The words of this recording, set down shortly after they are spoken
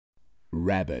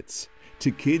Rabbits.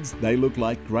 To kids, they look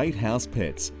like great house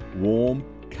pets, warm,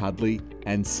 cuddly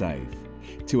and safe.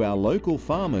 To our local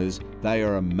farmers, they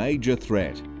are a major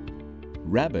threat.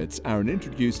 Rabbits are an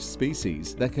introduced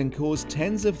species that can cause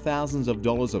tens of thousands of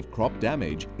dollars of crop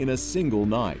damage in a single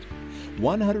night.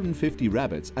 150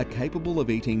 rabbits are capable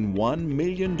of eating $1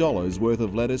 million worth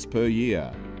of lettuce per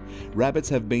year. Rabbits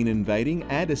have been invading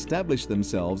and established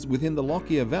themselves within the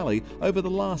Lockyer Valley over the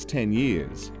last 10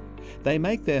 years. They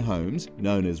make their homes,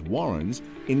 known as warrens,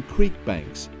 in creek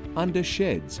banks, under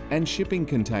sheds and shipping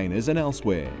containers and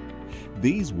elsewhere.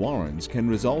 These warrens can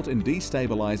result in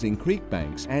destabilizing creek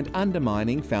banks and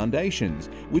undermining foundations,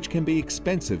 which can be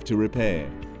expensive to repair.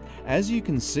 As you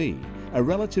can see, a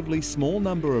relatively small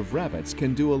number of rabbits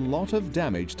can do a lot of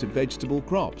damage to vegetable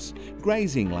crops,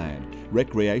 grazing land,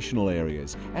 recreational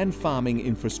areas and farming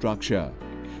infrastructure.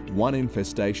 One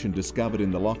infestation discovered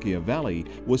in the Lockyer Valley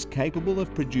was capable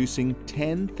of producing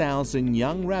 10,000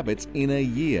 young rabbits in a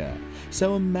year.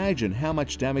 So imagine how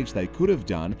much damage they could have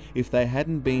done if they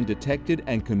hadn't been detected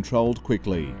and controlled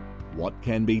quickly. What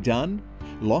can be done?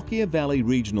 Lockyer Valley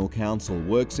Regional Council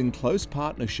works in close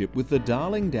partnership with the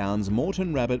Darling Downs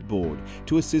Moreton Rabbit Board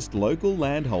to assist local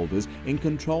landholders in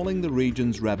controlling the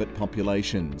region's rabbit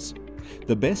populations.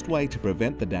 The best way to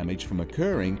prevent the damage from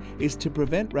occurring is to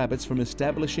prevent rabbits from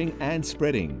establishing and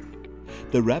spreading.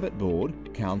 The Rabbit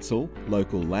Board, Council,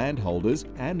 local landholders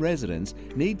and residents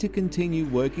need to continue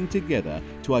working together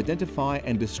to identify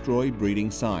and destroy breeding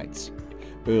sites.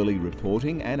 Early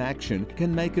reporting and action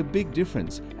can make a big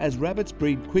difference as rabbits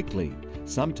breed quickly,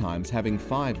 sometimes having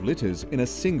 5 litters in a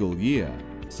single year.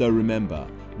 So remember,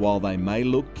 while they may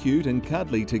look cute and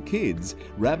cuddly to kids,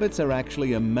 rabbits are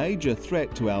actually a major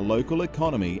threat to our local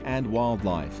economy and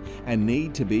wildlife and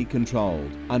need to be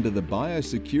controlled. Under the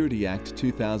Biosecurity Act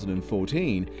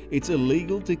 2014, it's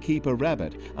illegal to keep a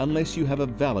rabbit unless you have a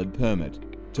valid permit.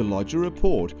 To lodge a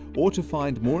report or to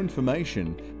find more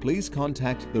information, please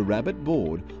contact the Rabbit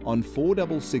Board on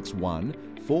 4661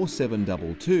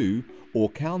 4722 or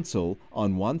Council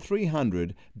on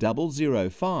 1300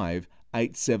 005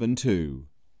 872.